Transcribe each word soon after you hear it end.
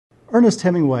Ernest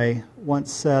Hemingway once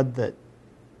said that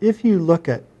if you look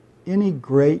at any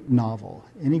great novel,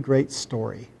 any great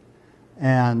story,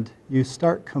 and you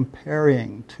start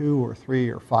comparing 2 or 3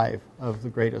 or 5 of the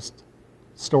greatest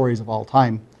stories of all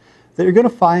time, that you're going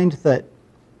to find that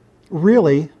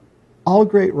really all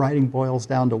great writing boils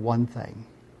down to one thing.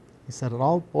 He said it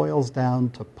all boils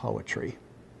down to poetry.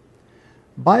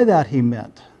 By that he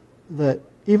meant that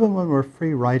even when we're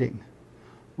free writing,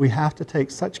 we have to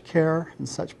take such care and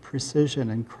such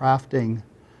precision in crafting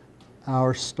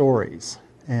our stories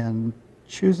and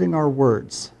choosing our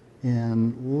words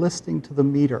and listening to the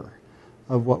meter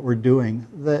of what we're doing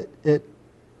that it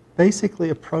basically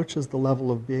approaches the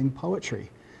level of being poetry,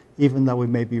 even though we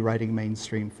may be writing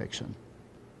mainstream fiction.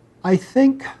 I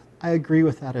think I agree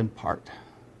with that in part.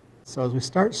 So as we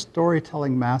start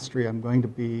storytelling mastery, I'm going to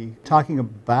be talking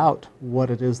about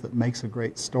what it is that makes a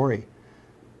great story.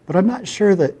 But I'm not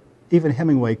sure that even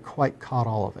Hemingway quite caught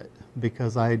all of it,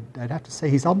 because I'd have to say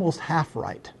he's almost half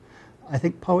right. I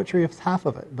think poetry is half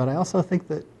of it, but I also think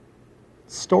that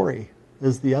story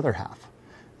is the other half.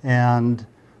 And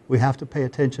we have to pay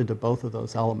attention to both of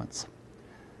those elements.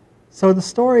 So the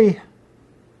story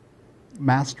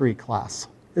mastery class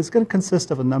is going to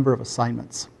consist of a number of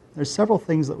assignments. There's several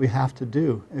things that we have to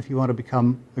do if you want to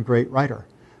become a great writer.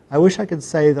 I wish I could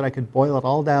say that I could boil it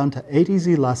all down to 8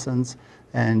 easy lessons,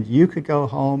 and you could go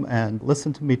home and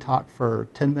listen to me talk for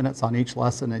 10 minutes on each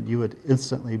lesson and you would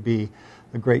instantly be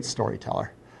a great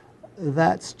storyteller.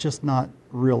 That's just not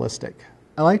realistic.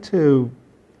 I like to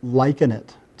liken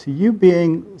it to you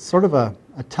being sort of a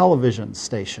television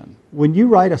station. When you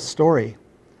write a story,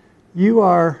 you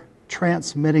are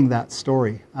transmitting that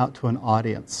story out to an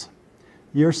audience.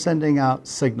 You're sending out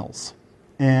signals.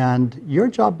 And your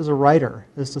job as a writer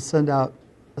is to send out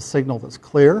a signal that's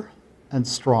clear and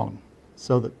strong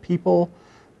so that people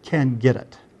can get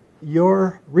it.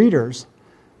 Your readers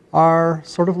are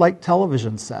sort of like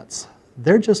television sets.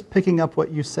 They're just picking up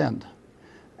what you send.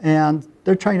 And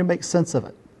they're trying to make sense of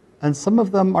it. And some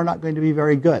of them are not going to be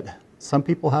very good. Some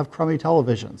people have crummy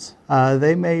televisions.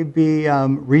 They may be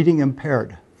reading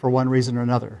impaired for one reason or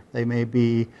another. They may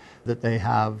be that they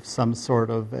have some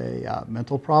sort of a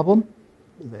mental problem.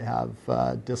 They have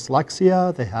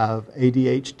dyslexia, they have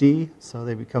ADHD, so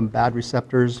they become bad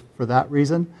receptors for that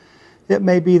reason. It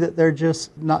may be that they're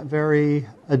just not very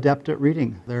adept at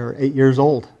reading. They're 8 years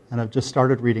old and have just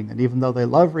started reading, and even though they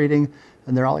love reading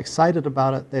and they're all excited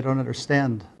about it, they don't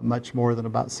understand much more than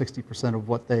about 60% of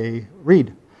what they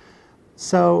read.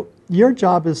 So your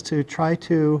job is to try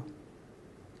to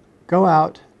go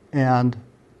out and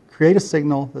create a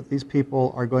signal that these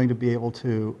people are going to be able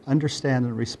to understand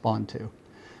and respond to.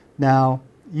 Now,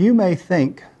 you may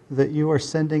think that you are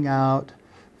sending out,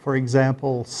 for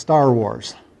example, Star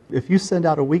Wars. If you send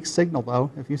out a weak signal,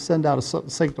 though, if you send out a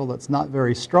signal that's not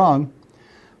very strong,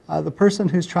 the person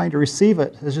who's trying to receive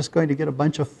it is just going to get a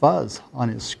bunch of fuzz on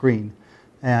his screen.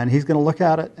 And he's going to look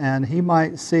at it, and he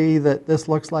might see that this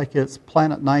looks like it's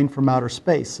Planet 9 from outer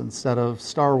space instead of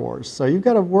Star Wars. So you've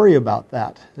got to worry about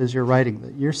that as you're writing,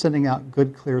 that you're sending out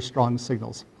good, clear, strong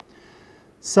signals.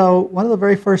 So one of the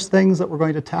very first things that we're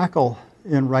going to tackle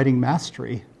in writing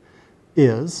mastery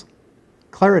is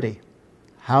clarity.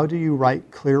 How do you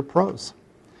write clear prose?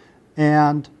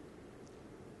 And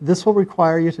this will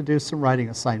require you to do some writing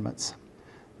assignments.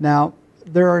 Now,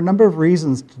 there are a number of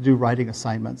reasons to do writing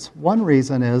assignments. One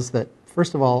reason is that,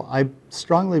 first of all, I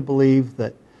strongly believe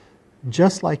that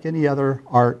just like any other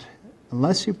art,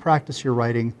 unless you practice your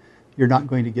writing, you're not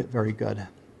going to get very good.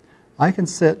 I can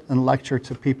sit and lecture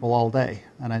to people all day,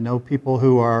 and I know people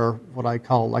who are what I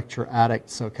call lecture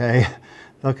addicts, okay?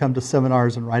 They'll come to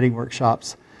seminars and writing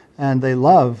workshops, and they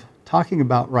love talking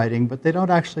about writing, but they don't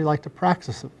actually like to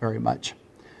practice it very much.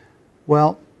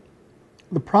 Well,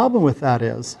 the problem with that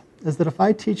is that if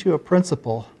I teach you a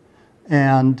principle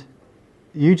and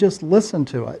you just listen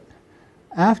to it,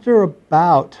 after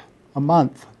about a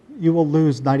month, you will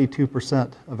lose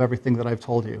 92% of everything that I've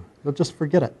told you. You'll just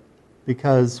forget it,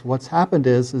 because what's happened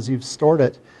is you've stored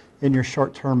it in your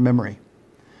short-term memory.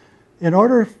 In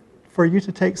order for you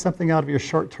to take something out of your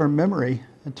short-term memory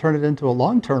and turn it into a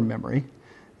long-term memory,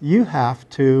 you have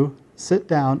to sit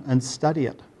down and study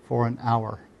it for an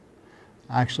hour.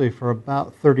 Actually, for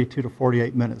about 32 to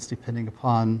 48 minutes, depending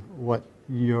upon what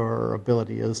your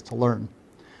ability is to learn.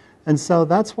 And so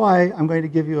that's why I'm going to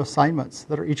give you assignments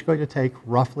that are each going to take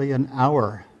roughly an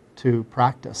hour to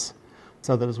practice,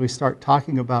 so that as we start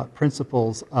talking about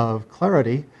principles of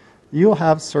clarity, you'll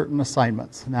have certain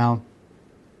assignments. Now,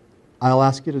 I'll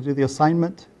ask you to do the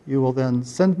assignment. You will then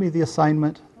send me the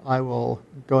assignment. I will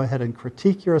go ahead and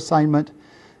critique your assignment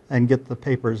and get the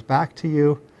papers back to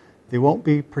you. They won't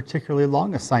be particularly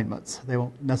long assignments. They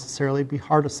won't necessarily be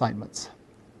hard assignments.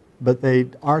 But they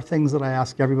are things that I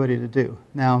ask everybody to do.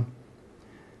 Now,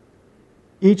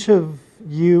 each of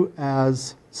you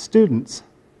as students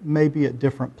may be at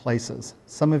different places.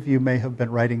 Some of you may have been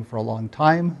writing for a long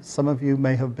time. Some of you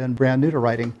may have been brand new to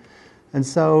writing. And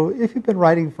so if you've been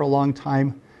writing for a long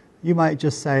time, you might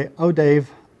just say, oh, Dave,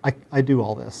 I do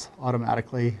all this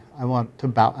automatically. I want to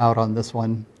bow out on this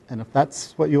one. And if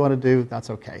that's what you want to do, that's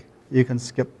okay. You can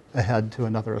skip ahead to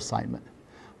another assignment.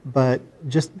 But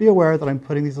just be aware that I'm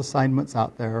putting these assignments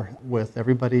out there with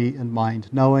everybody in mind,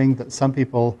 knowing that some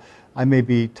people, I may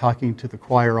be talking to the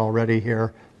choir already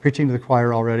here, preaching to the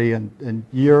choir already, and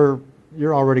you're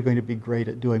already going to be great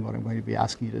at doing what I'm going to be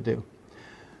asking you to do.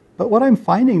 But what I'm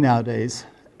finding nowadays,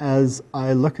 as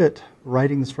I look at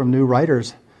writings from new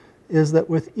writers, is that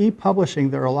with e-publishing,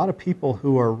 there are a lot of people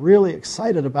who are really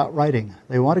excited about writing.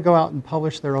 They want to go out and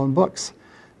publish their own books.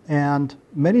 And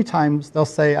many times they'll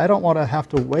say, I don't want to have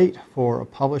to wait for a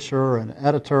publisher, an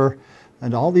editor,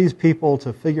 and all these people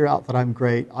to figure out that I'm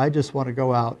great. I just want to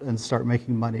go out and start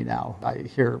making money now. I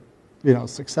hear,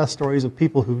 success stories of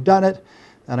people who've done it,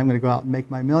 and I'm going to go out and make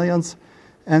my millions.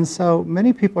 And so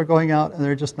many people are going out and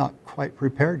they're just not quite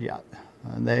prepared yet.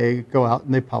 And they go out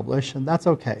and they publish, and that's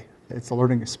okay. It's a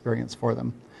learning experience for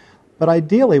them. But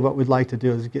ideally, what we'd like to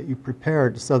do is get you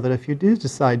prepared so that if you do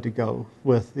decide to go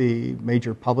with the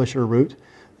major publisher route,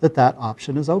 that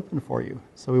option is open for you.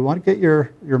 So we want to get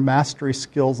your mastery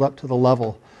skills up to the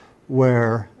level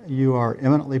where you are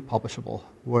eminently publishable,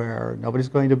 where nobody's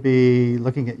going to be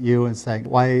looking at you and saying,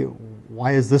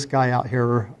 why is this guy out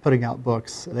here putting out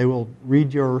books? They will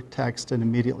read your text and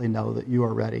immediately know that you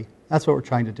are ready. That's what we're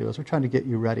trying to do, is we're trying to get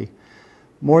you ready.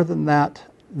 More than that,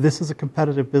 this is a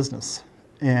competitive business.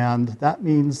 And that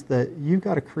means that you've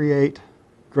got to create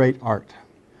great art.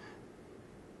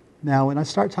 Now, when I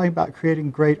start talking about creating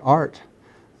great art,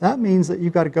 that means that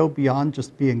you've got to go beyond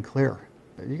just being clear.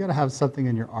 You've got to have something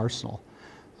in your arsenal.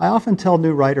 I often tell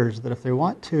new writers that if they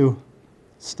want to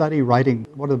study writing,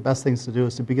 one of the best things to do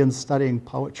is to begin studying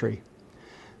poetry.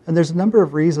 And there's a number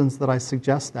of reasons that I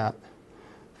suggest that.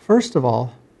 First of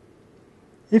all,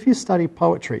 if you study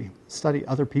poetry, study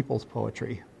other people's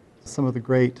poetry. Some of the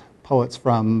great poets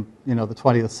from the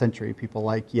 20th century, people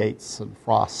like Yeats and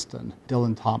Frost and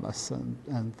Dylan Thomas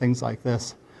and things like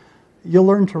this, you'll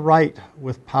learn to write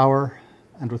with power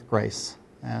and with grace.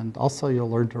 And also you'll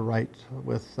learn to write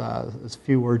with as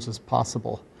few words as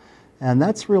possible. And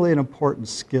that's really an important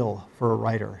skill for a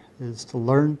writer, is to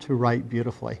learn to write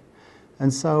beautifully.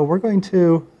 And so we're going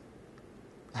to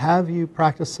have you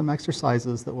practice some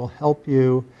exercises that will help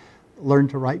you learn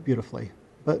to write beautifully.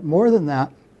 But more than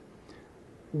that,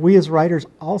 we as writers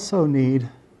also need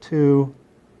to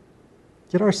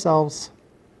get ourselves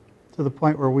to the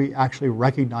point where we actually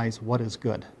recognize what is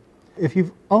good. If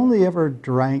you've only ever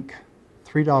drank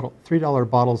 $3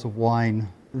 bottles of wine,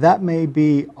 that may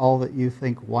be all that you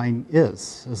think wine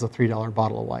is a $3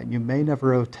 bottle of wine. You may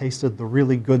never have tasted the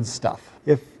really good stuff.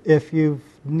 If you've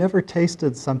never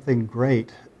tasted something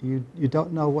great, you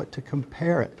don't know what to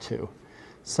compare it to.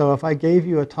 So if I gave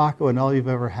you a taco and all you've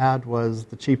ever had was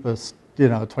the cheapest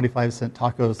 25-cent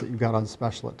tacos that you got on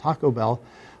special at Taco Bell,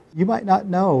 you might not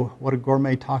know what a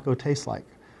gourmet taco tastes like.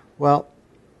 Well,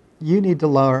 you need to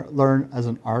learn as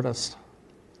an artist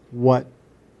what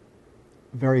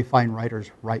very fine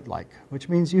writers write like, which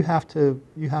means you have to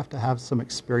have some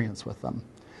experience with them.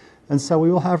 And so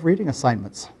we will have reading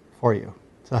assignments for you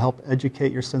to help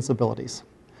educate your sensibilities,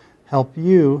 help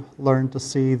you learn to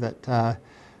see that,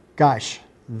 gosh,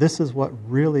 this is what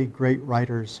really great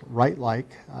writers write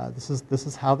like. This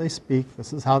is how they speak.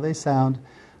 This is how they sound.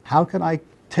 How can I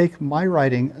take my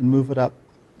writing and move it up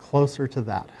closer to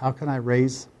that? How can I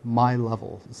raise my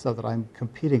level so that I'm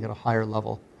competing at a higher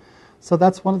level? So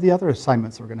that's one of the other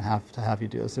assignments we're going to have you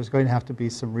do, is there's going to have to be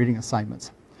some reading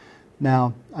assignments.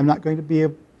 Now, I'm not going to be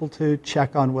able to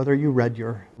check on whether you read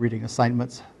your reading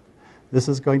assignments. This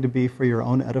is going to be for your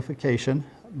own edification.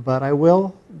 But I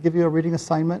will give you a reading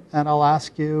assignment, and I'll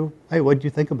ask you, hey, what did you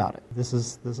think about it? This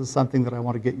is something that I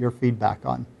want to get your feedback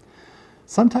on.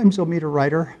 Sometimes you'll meet a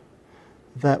writer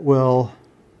that will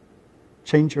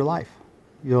change your life.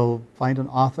 You'll find an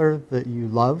author that you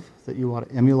love, that you want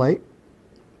to emulate,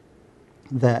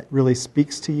 that really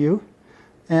speaks to you.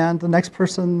 And the next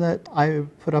person that I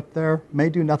put up there may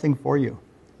do nothing for you.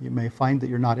 You may find that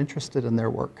you're not interested in their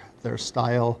work. Their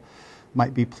style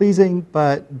might be pleasing,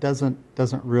 but doesn't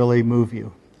really move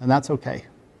you, and that's okay.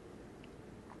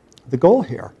 The goal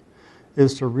here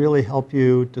is to really help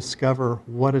you discover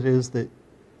what it is that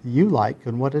you like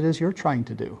and what it is you're trying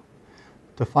to do,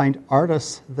 to find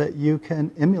artists that you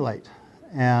can emulate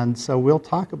And so we'll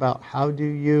talk about how do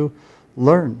you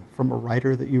learn from a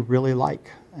writer that you really like,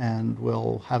 and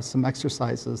we'll have some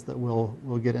exercises that we'll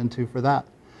get into for that.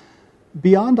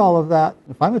 Beyond all of that,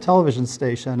 if I'm a television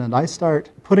station and I start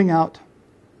putting out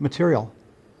material,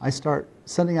 I start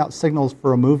sending out signals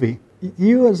for a movie,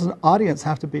 you as an audience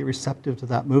have to be receptive to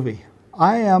that movie.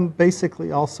 I am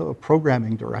basically also a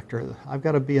programming director. I've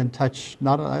got to be in touch.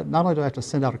 Not only do I have to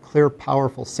send out a clear,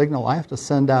 powerful signal, I have to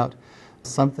send out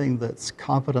something that's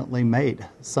competently made,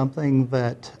 something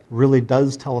that really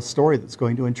does tell a story that's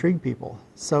going to intrigue people.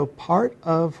 So part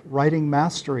of writing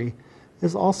mastery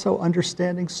is also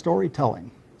understanding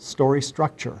storytelling, story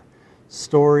structure,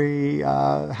 story,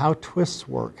 how twists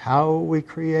work, how we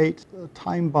create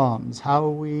time bombs, how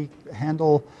we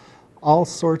handle all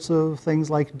sorts of things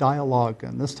like dialogue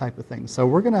and this type of thing. So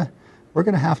we're gonna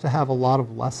have a lot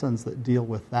of lessons that deal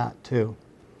with that too.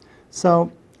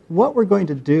 So what we're going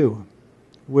to do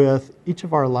with each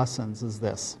of our lessons is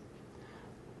this.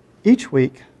 Each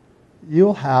week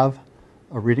you'll have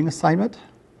a reading assignment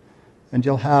and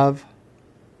you'll have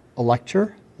a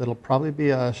lecture that'll probably be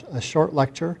a short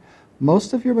lecture.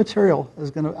 Most of your material is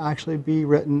going to actually be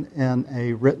written in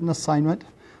a written assignment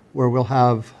where we'll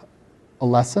have a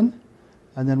lesson,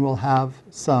 and then we'll have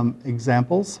some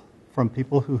examples from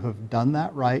people who have done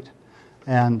that right,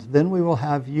 and then we will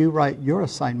have you write your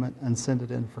assignment and send it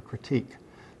in for critique.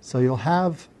 So you'll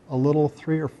have a little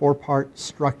 3 or 4 part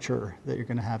structure that you're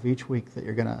going to have each week that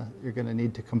you're going to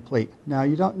need to complete. Now,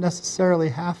 you don't necessarily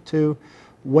have to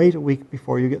wait a week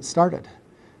before you get started.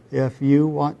 If you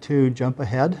want to jump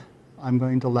ahead, I'm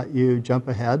going to let you jump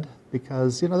ahead,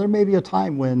 because there may be a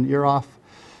time when you're off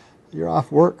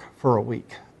work for a week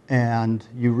and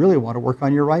you really want to work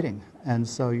on your writing, and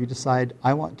so you decide,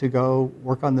 I want to go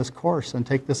work on this course and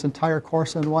take this entire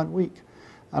course in 1 week,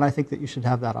 and I think that you should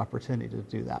have that opportunity to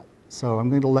do that. So I'm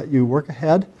going to let you work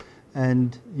ahead,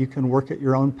 and you can work at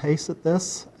your own pace at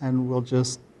this, and we'll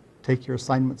just take your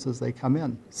assignments as they come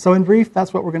in. So in brief,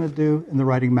 that's what we're going to do in the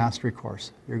Writing Mastery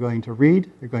course. You're going to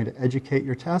read, you're going to educate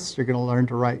your tests, you're going to learn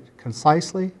to write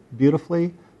concisely,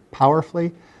 beautifully,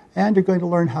 powerfully, and you're going to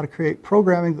learn how to create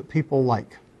programming that people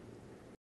like.